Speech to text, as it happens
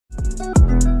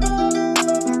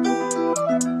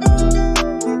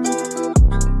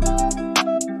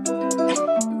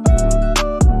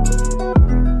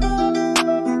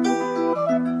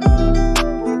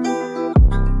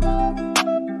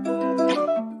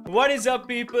What is up,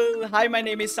 people? Hi, my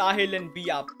name is Sahil and we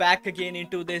are back again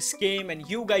into this game and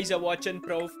you guys are watching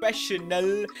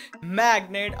Professional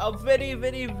Magnet. A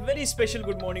very special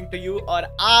good morning to you. और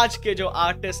आज के जो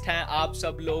artist हैं आप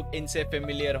सब लोग इनसे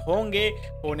familiar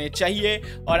होने चाहिए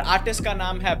और आर्टिस्ट का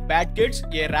नाम है बैडकिड्स।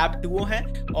 ये रैप डुओ है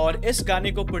और इस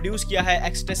गाने को प्रोड्यूस किया है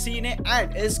एक्सटेसी ने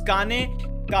एंड इस गाने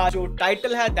का जो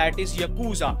टाइटल है दैट इज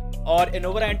यकूजा और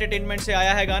इनोवरा एंटरटेनमेंट से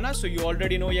आया है गाना। सो यू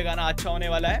ऑलरेडी नो ये गाना अच्छा होने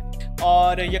वाला है।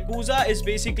 और यकूजा is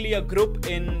basically a group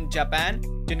in Japan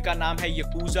जिनका नाम है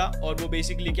यकूजा और वो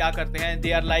बेसिकली क्या करते हैं,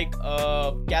 दे आर लाइक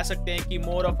कह सकते हैं कि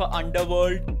मोर ऑफ अ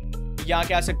अंडरवर्ल्ड या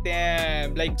कह सकते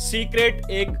हैं लाइक सीक्रेट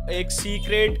एक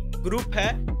सीक्रेट ग्रुप है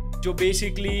जो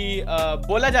बेसिकली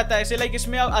बोला जाता है ऐसे लाइक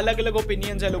इसमें अलग अलग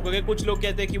ओपिनियंस है लोगों के। कुछ लोग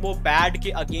कहते हैं कि वो बैड के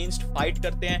अगेंस्ट फाइट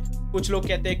करते हैं, कुछ लोग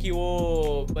कहते हैं कि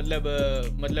वो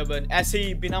मतलब ऐसे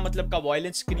ही बिना मतलब का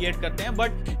वायलेंस क्रिएट करते हैं,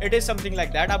 but it is something like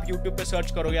that. आप यूट्यूब पे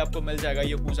सर्च करोगे आपको मिल जाएगा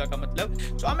यकूजा का मतलब।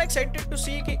 सो आई एम एक्साइटेड टू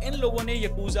सी कि इन लोगों ने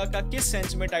यकूजा का किस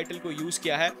सेंस में टाइटल को यूज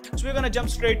किया है। So we are gonna jump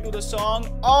straight to the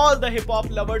song. All the hip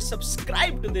hop lovers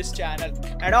subscribe to this channel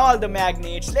and all the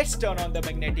magnets let's turn on the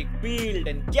magnetic field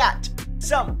and gate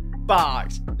some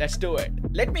bars. Let's do it.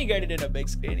 Let me get it in a big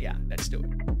screen. Yeah, let's do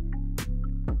it.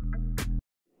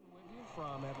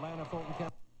 From Atlanta, Fulton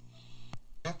County.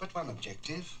 Yeah, but one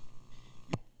objective.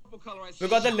 We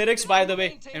got the lyrics, by the way,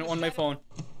 on my phone.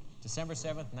 December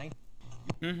 7th,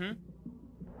 19.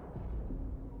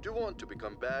 Do you want to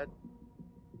become bad?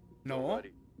 No. Don't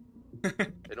worry.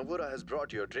 Innovura has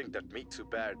brought you a drink that makes you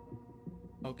bad.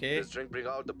 Okay. This drink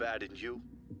brings out the bad in you.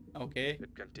 Okay.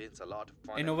 It contains a lot of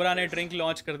fun. Innovura ने drink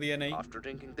launch कर दिया नहीं? After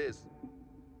drinking this,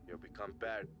 you become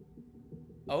bad.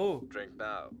 Oh. Drink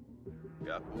now.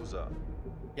 YAKUZA.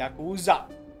 YAKUZA.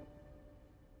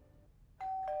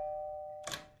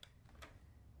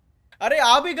 अरे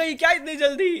आ भी गई क्या इतनी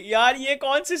जल्दी यार? ये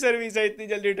कौन सी सर्विस है इतनी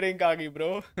जल्दी ड्रिंक आ गई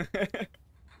bro?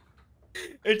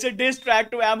 It's a diss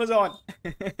track to Amazon.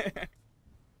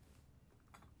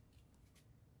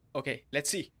 Okay,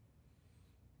 let's see.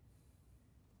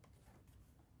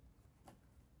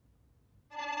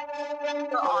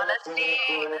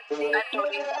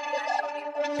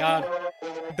 Yeah,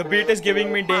 the beat is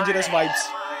giving me dangerous vibes.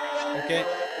 Okay,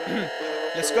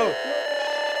 let's go.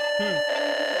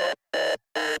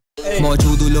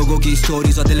 मौजूद लोगों की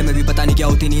स्टोरीज और दिल में भी पता नहीं क्या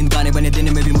होती नींद। गाने बने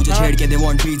दिन में भी मुझे छेड़ के they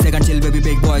want beat second chill baby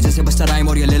big boy जैसे बस्टर राइम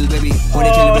और ये लिल बेबी होने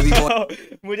चिल बेबी बॉय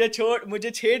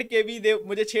मुझे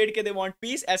छेड़ के दे वांट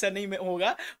पीस ऐसा नहीं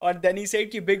होगा। और देन ही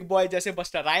सेड कि बिग बॉय जैसे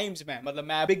बस्टर राइम्स में मतलब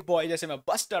मैं बिग बॉय जैसे मैं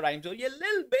बस्टर राइम्स और ये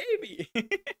लिल baby.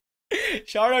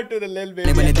 Shout out to the Lil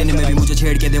Baby. बने दिन में भी मुझे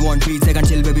छेड़ के they want beat second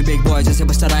chill baby big boy जैसे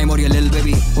बस्टर राइम और ये लिल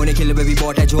बेबी होने किल बेबी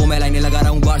बॉट है जो मैं लाइनें लगा रहा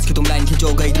हूं बार्स की तुम लाइन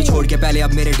खींचो गई थी छोड़ के पहले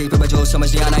अब मेरे टेल पे बजो समझ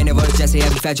नहीं आना इन्हें वर्ड्स जैसे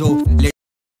अब फैजो।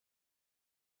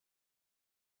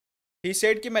 He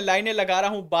said कि मैं लाइनें लगा रहा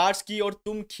हूं बार्स की और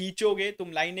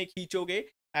तुम लाइनें खींचोगे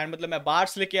एंड मतलब मैं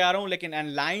बार्स लेके आ रहा हूं लेकिन एंड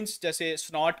लाइंस जैसे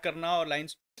स्नॉट करना और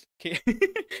लाइंस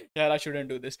यार I shouldn't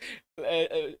do this.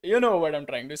 You know what I'm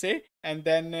trying to say. And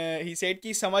then he said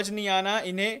कि समझ नहीं आना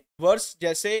इन्हें वर्स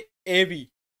जैसे AV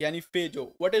यानी फेजो.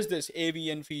 What is this AV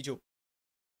and piezo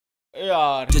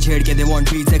यार? जो छेड़ के they want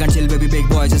beat second chill baby big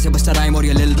boy जैसे बस्टर राइम और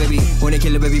ये लिल बेबी होने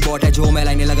किल बेबी बॉट है जो मैं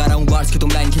लाइनें लगा रहा हूं बार्स की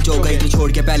तुम लाइन खींचो गई थी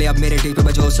छोड़ के पहले अब मेरे टेल पे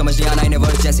बजो समझ नहीं आना इन्हें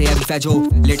वर्ड्स जैसे अब फैजो।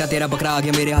 लेटा तेरा बकरा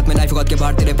आगे मेरे हाथ में नाइफ उगात के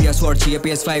बाहर तेरे PS4 चाहिए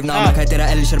PS5 नाम रखा है तेरा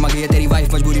एल शर्मा गई तेरी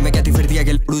वाइफ मजबूरी में कहती फिरती है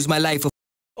गिल लूज माय लाइफ।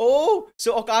 ओह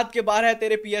सो औकात के बाहर है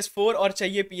तेरे PS4 और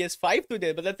चाहिए PS5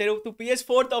 तुझे मतलब तू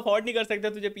PS4 तो अफोर्ड नहीं कर सकता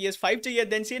तुझे PS5 चाहिए।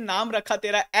 देन से नाम रखा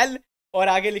तेरा L और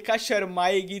आगे लिखा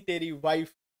शर्माएगी तेरी वाइफ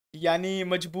यानी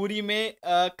मजबूरी में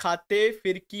खाते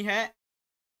फिरकी हैं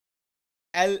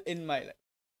L इन माय लाइफ।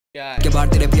 के बाहर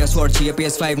तेरे PS4 चाहिए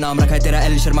PS5 नाम रखा है तेरा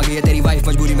एल शर्मा गई तेरी वाइफ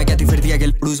मजबूरी में कहती फिरती है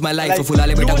गिल लूज माय लाइफ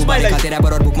फुलाले बेटा गुब्बारे खाते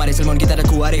रैपर और बुक मारे सलमान की तरह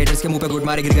कुआरे हेटर्स के मुंह पे गुड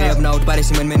मारे गिर गए अब ना उठ पा रहे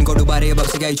सिमन में इनको डुबा रहे अब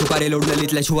से गई छुपा रहे लोड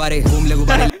ललित ले छुआ रहे घूम ले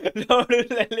गुब्बारे लोड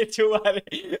ललित छुआ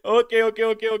रहे।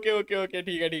 ओके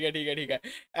ठीक है।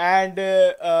 एंड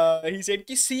ही सेड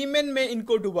कि सीमेन में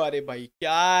इनको डुबा रहे। भाई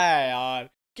क्या है यार?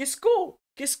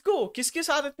 किसके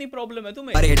साथ इतनी प्रॉब्लम है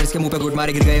तुम्हें? अरे हेटर्स के मुंह पे गुड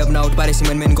मारे गिर गए अब ना उठ पा रहे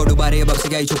सिमन में इनको डुबा रहे अब से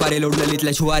गई छुपा रहे लोड ललित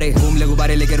ले छुआ रहे घूम ले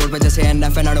गुब्बारे लेके रोड पे जैसे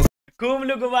एनएफ एनाडो घूम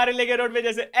लो गुब्बारे लेके रोड पे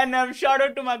जैसे NF. Shout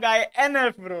out to my guy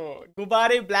NF bro.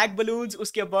 गुब्बारे ब्लैक बलून्स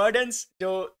उसके बर्डन्स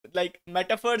जो लाइक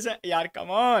मेटाफर्स हैं यार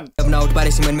कम ऑन। अब ना उठ पा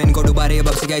रहे सिमन में इनको डुबा रहे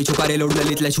अब से गई छुपा रहे लोड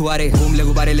ललित ले छुआ रहे घूम ले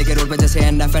गुब्बारे लेके रोड पे जैसे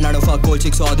एनएफ एनाडो फक कॉल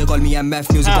चिक्स और they call me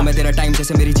MF music को मैं तेरा टाइम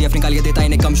जैसे मेरी जीएफ निकाल के देता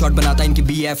इन्हें कम शॉट बनाता इनकी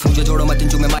बीएफ मुझे छोड़ो मत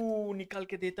इंचू में निकाल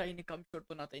के देता इन्हें कम शॉट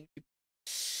बनाता इनकी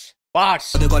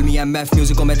parts. They call me MF,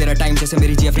 music को मैं तेरा टाइम जैसे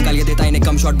मेरी जीएफ निकाल के देता इन्हें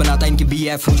कम शॉट बनाता इनकी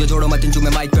बीएफ। मुझे जोड़ो मत इन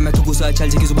में माइक पे मैं थूकू सच, चल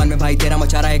जी की जुबान में भाई तेरा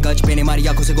मचा रहा है गच। मैंने मारी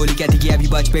आंखों से गोली कहती कि अभी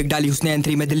बच, पेक डाली उसने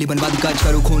N3 में दिल्ली बनवा दी कच।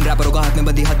 करूँ खून रैपरों का हाथ में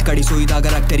बंदी हथकड़ी, सुई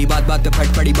धागा रख तेरी बात बात पे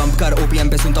फट पड़ी। बम्प कर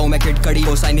ओपीएम पे सुनता हूँ मैं किड कड़ी,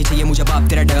 हो साइन नहीं चाहिए मुझे बाप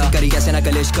तेरा डर करी कैसे ना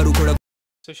कलेश करूँ खोड़ा।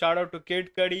 So shout out to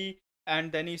Kid Cudi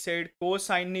and then he said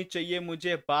co-sign नहीं चाहिए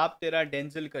मुझे बाप तेरा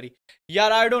डेंजल करी।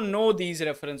 यार I don't know these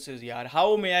references यार, how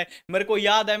may I। मेरे को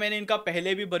याद है मैंने इनका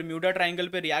पहले भी बर्म्यूडा ट्रायंगल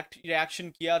पे रिएक्शन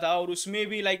किया था और उसमें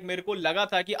भी लाइक मेरे को लगा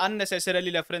था कि अननेसेसरली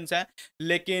रेफरेंस है,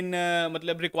 लेकिन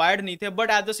मतलब रिक्वायर्ड नहीं थे।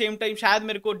 But at the same time शायद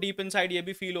मेरे को डीप इनसाइड ये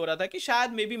भी फील हो रहा था कि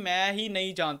शायद मे बी मैं ही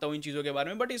नहीं जानता हूँ इन चीज़ों के बारे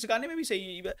में। बट इस गाने में भी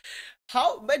सही,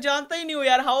 हाउ मैं जानता ही नहीं हूँ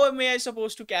यार, how may I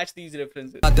suppose to catch these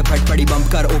references. बात पे फट पड़ी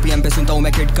बम्प कर ओपीएम पे सुनता हूँ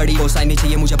मैं किड कड़ी, हो साइन नहीं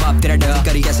चाहिए मुझे बाप तेरा डर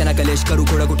करी कैसे ना कलेश करूँ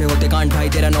खोड़ा कुठे होते कांड भाई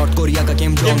तेरा नॉर्थ कोरिया का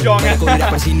किम जोंग। मेरे कोई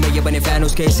रैपर सीन में ये बने फैन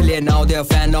उसके इसलिए now they are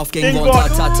fan of king von.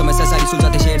 साथ साथ समस्या सारी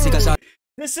सुलझाते शेर सी का साथ।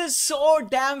 This is so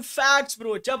damn facts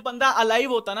bro। जब बंदा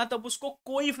अलाइव होता ना तब उसको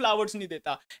कोई फ्लावर्स नहीं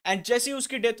देता, एंड जैसे ही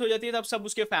उसकी डेथ हो जाती है तब सब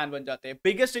उसके फैन बन जाते हैं।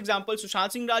 Biggest example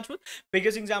Sushant Singh Rajput,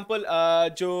 biggest example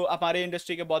जो हमारे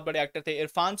इंडस्ट्री के बहुत बड़े एक्टर थे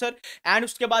इरफान सर, एंड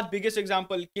उसके बाद बिगेस्ट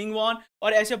एग्जांपल किंग वॉन,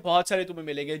 और ऐसे बहुत सारे तुम्हें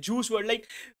मिलेंगे। जूस वर्ल्ड लाइक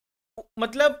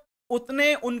मतलब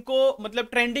उतने उनको मतलब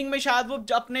ट्रेंडिंग में शायद वो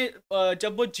अपने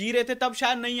जब वो जी रहे थे तब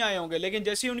शायद नहीं आए होंगे, लेकिन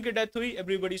जैसे ही उनकी डेथ हुई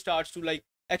everybody starts to like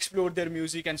explore their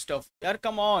music and stuff। यार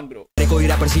come on bro। कोई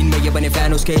रैपर सीन में ये बने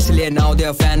फैन उसके इसलिए now they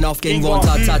are fan of king von.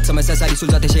 साथ साथ समस्या सारी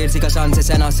सुलझाते शेर सी का शान से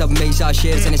सेना सब में ईशा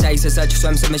शेर से निशाई से सच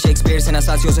स्वयं से मैं शेक्सपियर से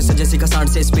नसासियों से सजे सी का सांड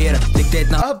से स्पेयर लिखते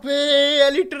इतना। अबे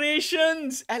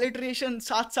एलिट्रेशन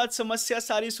साथ साथ समस्या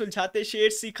सारी सुलझाते शेर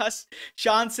सीखा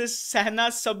शान से सहना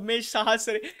सब में साहस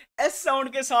एस साउंड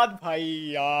के साथ भाई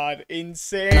यार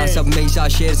इनसे सब में ईशा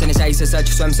शेर से निशाई से सच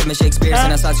स्वयं से मैं शेक्सपियर से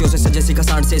नसासियों से सजे सी का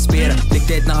सांड से स्पेयर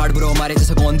लिखते इतना हार्ड ब्रो हमारे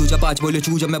जैसे कौन दूजा पांच बोले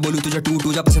चू जब मैं बोलूं तुझे टू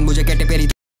टू जा पसंद मुझे कहते पेरी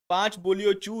पांच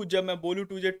बोलियो चू जब मैं बोलूं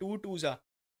तुझे टू टू जा।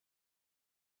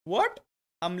 व्हाट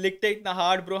हम लिखते इतना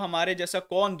हार्ड ब्रो हमारे जैसा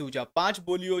कौन दूजा, पांच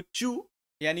बोलियो चू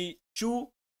यानी चू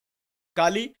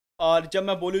गाली, और जब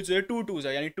मैं बोलूं तुझे टू टू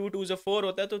जा यानी टू टू जा 4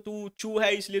 होता है, तो तू चू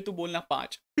है इसलिए तू बोलना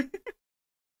 5।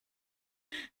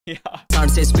 सांड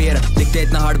से स्पेयर लिखते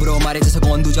इतना हार्ड ब्रो हमारे जैसा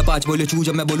कौन दूजा पांच बोले चू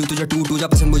जब मैं बोलूं तुझे टू टू जा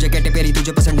पसंद मुझे कहते पेरी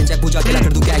तुझे पसंद चेक पूजा के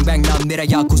कर दूं गैंग बैंग नाम मेरा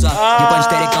याकुजा। ये पंच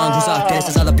तेरे कान घुसा तेरे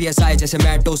से ज्यादा पीएसआई जैसे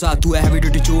मैं टोसा, तू है हैवी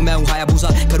ड्यूटी चू मैं हूं हायाबुसा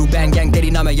करूं बैंग गैंग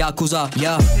तेरी नाम है याकुजा।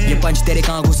 या ये पंच तेरे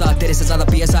कान घुसा तेरे से ज्यादा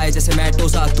पीएसआई जैसे मैं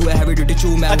टोसा, तू है हैवी ड्यूटी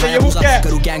चू मैं हूं हायाबुसा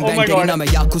करूं गैंग बैंग तेरी नाम है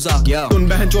याकुजा। सुन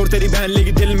बहन चोर तेरी बहन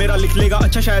लेगी दिल मेरा लिख लेगा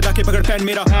अच्छा शायद आके पकड़ फैन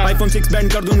मेरा आईफोन 6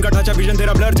 बैंड कर दूं उनका ढांचा विजन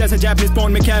तेरा ब्लर जैसे जैपनीज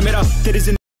पॉन में क्या है मेरा तेरी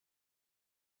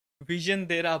विजन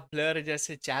तेरा ब्लर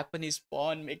जैसे जापानीज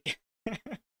पॉन में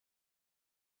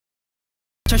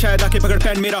अच्छा शायद आके पकड़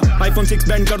फैन मेरा आईफोन 6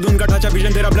 बैंड कर दूं उनका ढांचा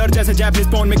विजन तेरा ब्लर जैसे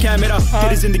जैपनीज पॉन में क्या है मेरा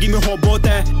तेरी जिंदगी में हो बहुत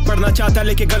है पढ़ना चाहता है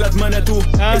लेके गलत मन है तू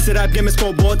इस रैप गेम में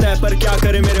स्कोप बहुत है पर क्या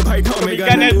करे मेरे भाई ठाव में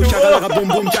गन है तू शाका लगा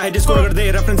बूम बूम चाहे जिसको रगड़ दे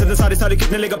रेफरेंस इतने सारे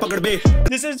कितने लेगा पकड़ बे।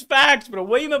 दिस इज फैक्ट्स ब्रो,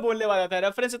 वही मैं बोलने वाला था।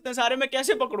 रेफरेंस इतने सारे मैं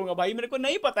कैसे पकड़ूंगा भाई, मेरे को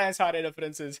नहीं पता है सारे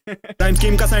रेफरेंसेस। टाइम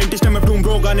स्कीम का साइंटिस्ट है मैं टूम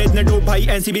ब्रो गाने इतने डोप भाई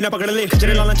एनसीबी ना पकड़ ले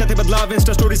खचरे लाना चाहते बदलाव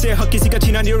इंस्टा स्टोरी से हक किसी का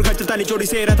छीना नहीं और घर चलता नहीं चोरी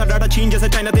से रहता डाटा छीन जैसे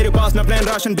चाइना तेरे पास ना प्लान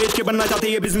राशन बेच के बनना चाहते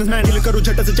ये बिजनेसमैन दिल करूं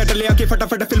झट से चट ले आके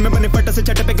फटाफट फिल्म बने फट से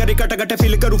चट पे करे कट कट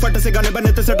फील करूं फट से गाने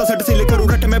बने तो सट सट सील करूं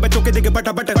रट में बच्चों के देखे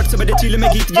फटाफट फट से बजे चील में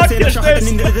गीत जैसे नशा हट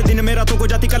नींद लेते दिन मेरा तो को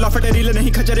जाती कला फटे रील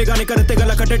नहीं खचरे गाने करते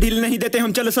गला कटे ढील नहीं देते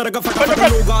हम चल सरगा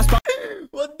फटाफट लोग आसपास।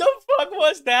 What the fuck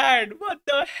was that? What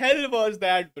the hell was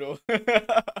that bro?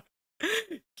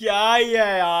 क्या ही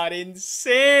है यार,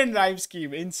 insane rhyme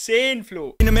scheme, insane flow।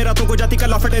 मेरा तो को जाती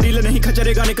कला फटे रील नहीं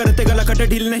खचरे गाने करते गला कटे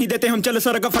ढील नहीं देते हम चल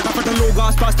सरगा फटाफट लोग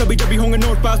आसपास तभी जब होंगे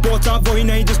नोट पास बहुत साफ वही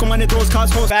नहीं जिसको माने दोस्त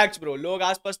खास हो। फैक्ट्स ब्रो, लोग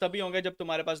आसपास तभी होंगे जब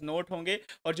तुम्हारे पास नोट होंगे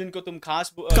और जिनको तुम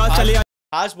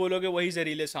खास बोलोगे वही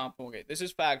जहरीले सांप होंगे। दिस इज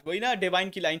फैक्ट, वही ना डिवाइन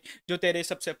की लाइन जो तेरे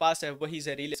सबसे पास है वही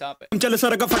जहरीले सांप है। हम चल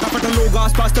सरगा फटाफट लोग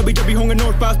आसपास तभी जब होंगे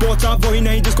नोट पास बहुत साफ वही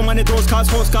नहीं जिसको माने दोस्त खास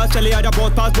होश खास चले आजा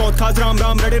बहुत पास बहुत खास राम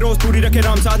राम रड़े रोज पूरी रखे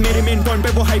राम साथ मेरे मेन पॉइंट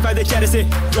पे वो हाई फाई दे चेहरे से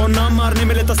जो नाम मारने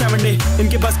मिले तो 7 डे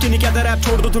इनके बस की नहीं क्या था रैप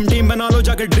छोड़ दो तुम टीम बना लो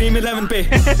जाकर ड्रीम 11 पे।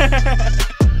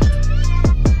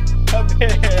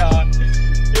 अबे यार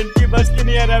इनकी बस की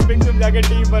नहीं है रैपिंग, तुम जाके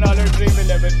टीम बना लो ड्रीम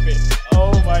 11 पे।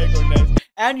 Oh my goodness.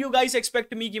 And you guys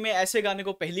expect me कि मैं ऐसे गाने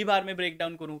को पहली बार में ब्रेक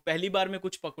डाउन करूं, पहली बार में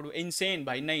कुछ पकड़ूं? इनसेन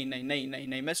भाई, नहीं नहीं नहीं नहीं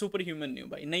नहीं, मैं सुपर ह्यूमन नहीं हूं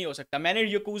भाई, नहीं हो सकता। मैंने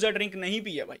याकुजा ड्रिंक नहीं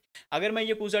पी है भाई, अगर मैं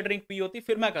याकुजा ड्रिंक पी होती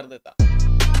फिर मैं कर देता।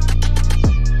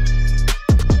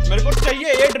 मेरे को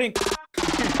चाहिए ये ड्रिंक।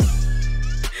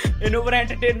 इनोवरा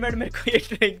एंटरटेनमेंट मेरे को ये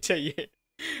ड्रिंक चाहिए।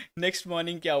 नेक्स्ट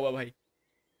मॉर्निंग क्या हुआ भाई?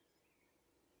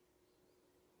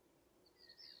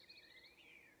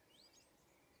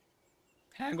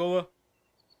 हैंगओवर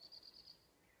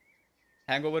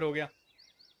हैंगओवर हो गया।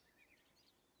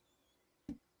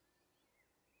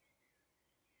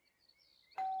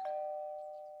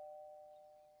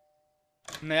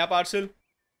 नया पार्सल,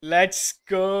 लेट्स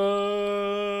गो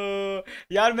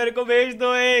यार, मेरे को भेज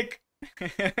दो एक।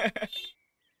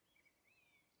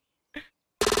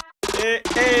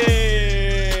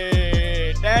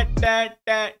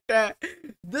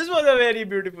 This was a very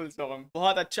beautiful song,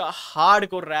 बहुत अच्छा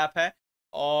हार्डकोर रैप है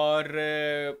और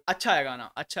अच्छा है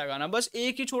गाना, अच्छा है गाना। बस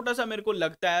एक ही छोटा सा मेरे को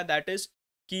लगता है, दैट इज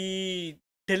कि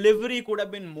delivery could have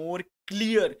been more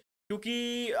clear,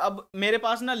 क्योंकि अब मेरे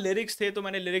पास ना लिरिक्स थे तो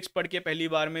मैंने लिरिक्स पढ़ के पहली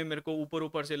बार में मेरे को ऊपर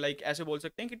ऊपर से लाइक ऐसे बोल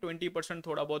सकते हैं कि 20%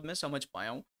 थोड़ा बहुत मैं समझ पाया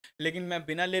हूँ, लेकिन मैं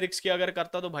बिना लिरिक्स के अगर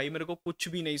करता तो भाई मेरे को कुछ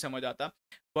भी नहीं समझ आता।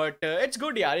 बट इट्स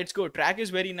गुड यार, it's good, track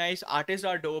is very nice, artist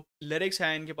are dope, lyrics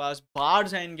हैं इनके पास,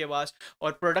 बार्ड्स हैं इनके पास,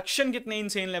 और प्रोडक्शन कितने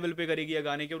इंसेन लेवल पे करेगी ये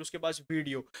गाने के, और उसके पास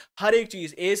वीडियो, हर एक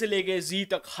चीज़ ए से लेके जी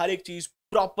तक हर एक चीज़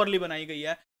प्रॉपरली बनाई गई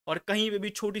है और कहीं पे भी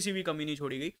छोटी सी भी कमी नहीं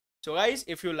छोड़ी गई। So guys,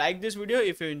 if you like this video,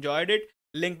 if you enjoyed it,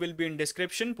 link will be in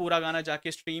description, पूरा गाना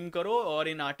जाके स्ट्रीम करो और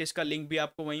इन आर्टिस्ट का लिंक भी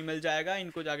आपको वहीं मिल जाएगा,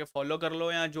 इनको जाके फॉलो कर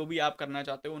लो या जो भी आप करना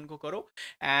चाहते हो उनको करो।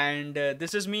 And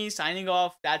this is me signing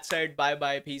off, that's it, bye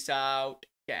bye, peace out.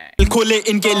 खोले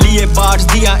इनके लिए बार्स,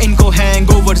 दिया इनको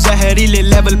हैंगओवर, जहरीले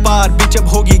लेवल पार, बिचअप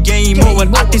होगी गेम ओवर।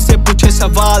 आर्टिस्ट से पूछे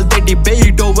सवाल, दे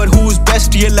debate over who is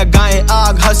best, ये लगाएं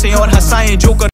आग, हंसे और हंसाएं जो कर